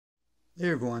Hey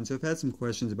everyone, so I've had some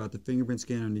questions about the fingerprint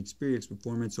scanner on the Xperia X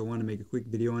Performance, so I want to make a quick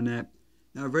video on that.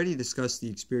 Now I've already discussed the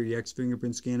Xperia X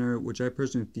fingerprint scanner, which I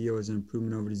personally feel is an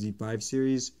improvement over the Z5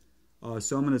 series.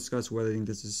 So I'm going to discuss whether I think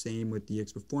this is the same with the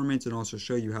X Performance and also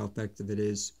show you how effective it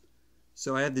is.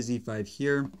 So I have the Z5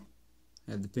 here,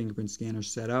 I have the fingerprint scanner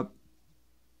set up.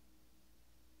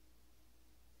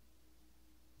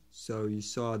 So you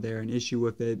saw there an issue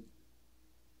with it.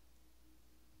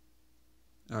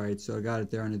 Alright, so I got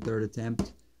it there on the third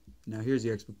attempt. Now here's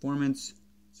the X Performance,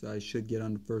 so I should get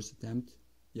on the first attempt.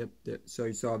 Yep, so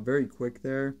you saw it very quick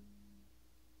there.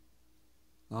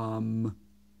 And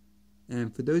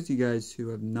for those of you guys who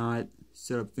have not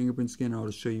set up fingerprint scanner, I'll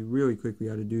just show you really quickly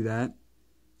how to do that.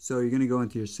 So you're going to go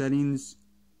into your settings,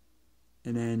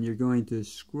 and then you're going to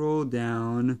scroll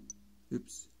down,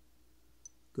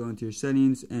 go into your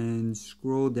settings and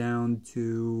scroll down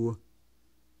to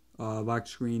lock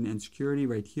screen and security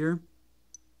right here.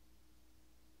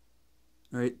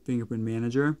 Alright, fingerprint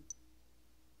manager.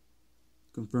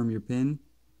 Confirm your PIN.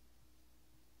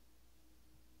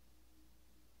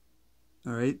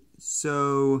 Alright,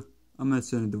 so I'm going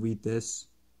to delete this.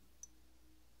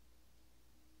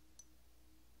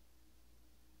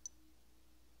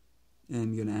 And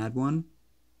I'm going to add one.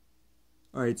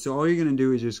 Alright, so all you're going to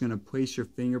do is just going to place your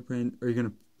fingerprint, or you're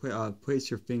going to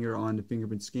place your finger on the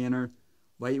fingerprint scanner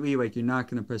lightly, like you're not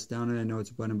going to press down it. I know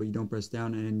it's a button, but you don't press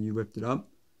down and then you lift it up.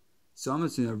 So I'm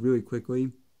just going to really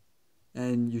quickly,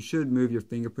 and you should move your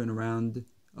fingerprint around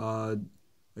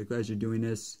like as you're doing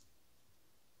this,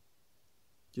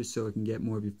 just so it can get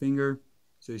more of your finger.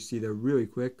 So you see they're really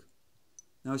quick.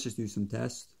 Now let's just do some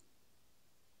tests.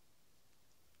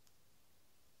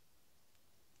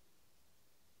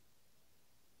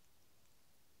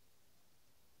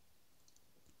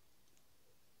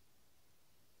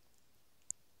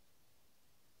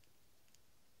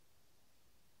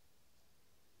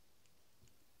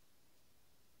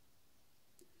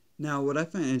 Now, what I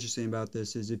find interesting about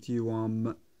this is if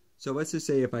you, so let's just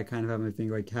say if I kind of have my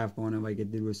finger like half on it like I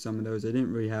did with some of those, I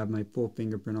didn't really have my full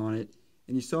fingerprint on it.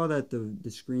 And you saw that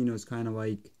the screen was kind of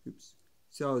like,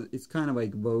 so it's kind of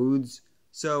like loads.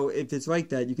 So if it's like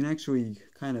that, you can actually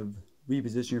kind of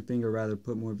reposition your finger, rather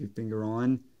put more of your finger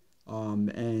on,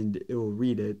 and it will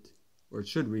read it, or it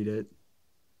should read it.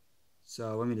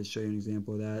 So let me just show you an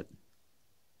example of that.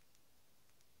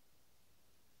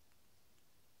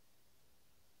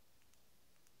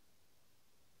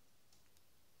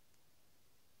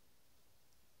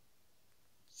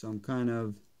 So I'm kind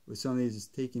of, with some of these, it's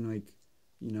taking like,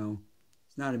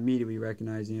 it's not immediately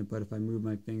recognizing it, but if I move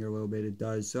my finger a little bit, it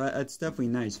does. So that's definitely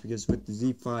nice, because with the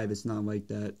Z5, it's not like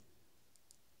that.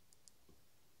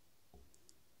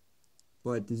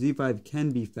 But the Z5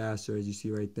 can be faster, as you see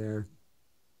right there.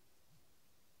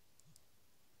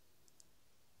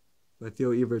 But I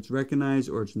feel either it's recognized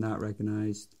or it's not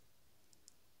recognized.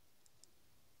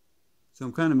 So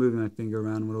I'm kind of moving my finger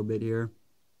around a little bit here.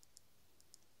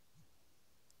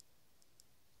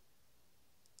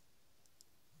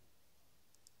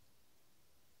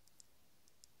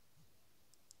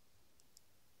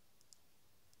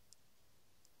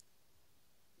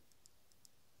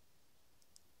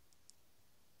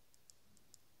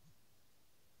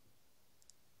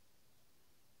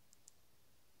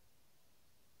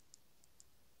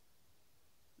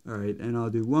 Alright, and I'll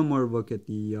do one more look at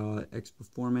the X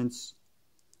Performance.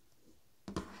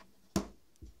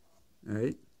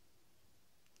 Alright.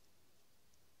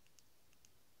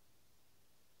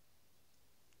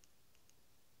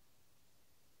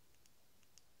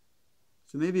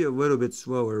 So maybe a little bit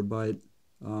slower, but,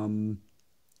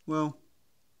 well,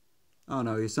 I don't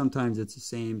know. Sometimes it's the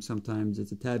same, sometimes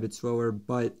it's a tad bit slower,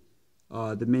 but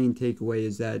the main takeaway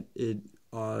is that it,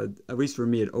 at least for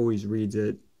me, it always reads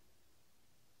it.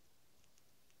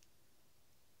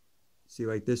 See,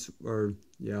 like this, or,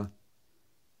 yeah.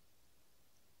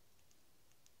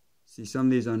 See, some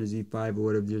of these on the Z5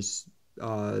 would have just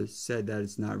said that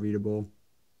it's not readable.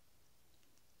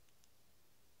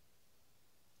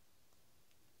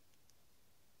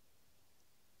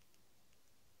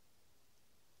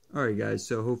 Alright guys,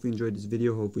 so hopefully you enjoyed this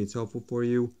video, hopefully it's helpful for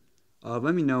you.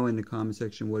 Let me know in the comment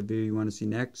section what video you want to see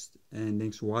next, and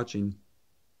thanks for watching.